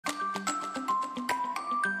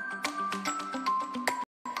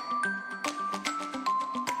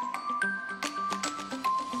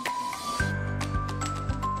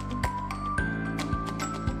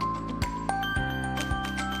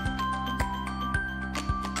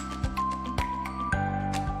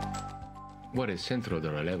What is Centro de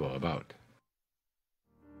Relevo about?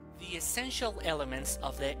 The essential elements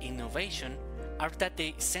of the innovation are that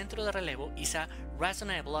the Centro de Relevo is a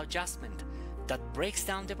reasonable adjustment that breaks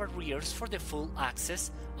down the barriers for the full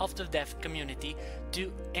access of the deaf community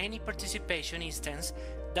to any participation instance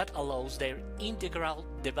that allows their integral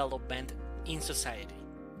development in society.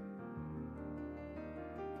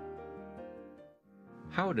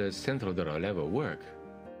 How does Centro de Relevo work?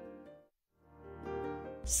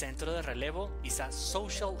 Centro de Relevo is a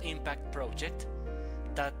social impact project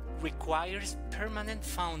that requires permanent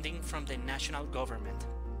funding from the national government.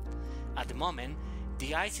 At the moment,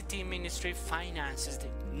 the ICT Ministry finances the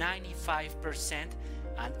 95%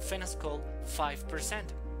 and Fenascol 5%.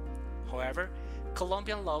 However,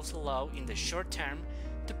 Colombian laws allow in the short term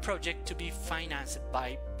the project to be financed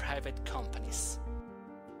by private companies.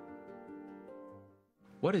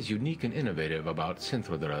 What is unique and innovative about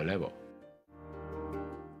Centro de Relevo?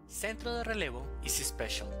 Centro de Relevo is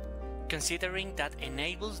special, considering that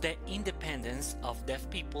enables the independence of deaf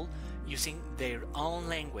people using their own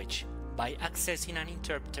language by accessing an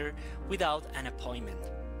interpreter without an appointment.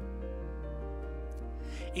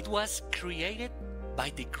 It was created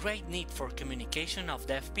by the great need for communication of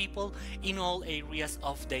deaf people in all areas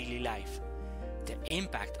of daily life. The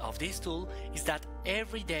impact of this tool is that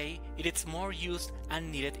every day it is more used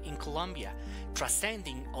and needed in Colombia,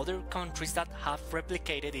 transcending other countries that have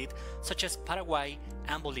replicated it, such as Paraguay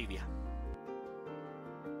and Bolivia.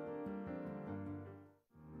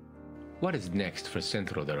 What is next for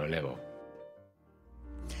Centro de Relevo?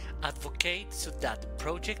 Advocate so that the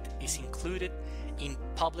project is included in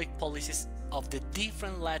public policies of the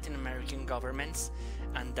different Latin American governments,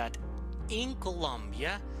 and that in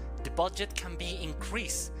Colombia the budget can be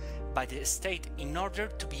increased by the state in order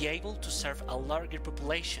to be able to serve a larger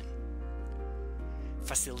population,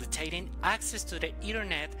 facilitating access to the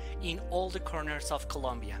internet in all the corners of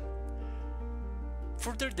Colombia.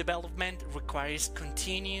 Further development requires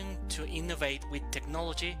continuing to innovate with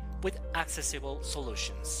technology with accessible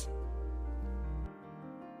solutions.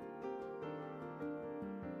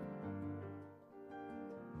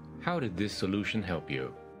 How did this solution help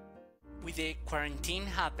you? With the quarantine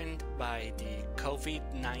happened by the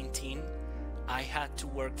COVID-19, I had to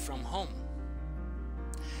work from home.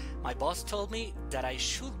 My boss told me that I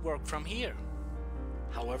should work from here.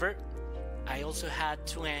 However, I also had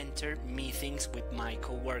to enter meetings with my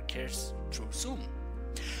co-workers through Zoom.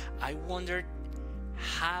 I wondered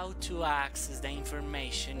how to access the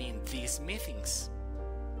information in these meetings.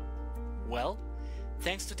 Well,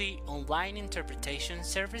 thanks to the online interpretation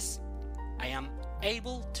service, I am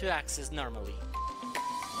able to access normally.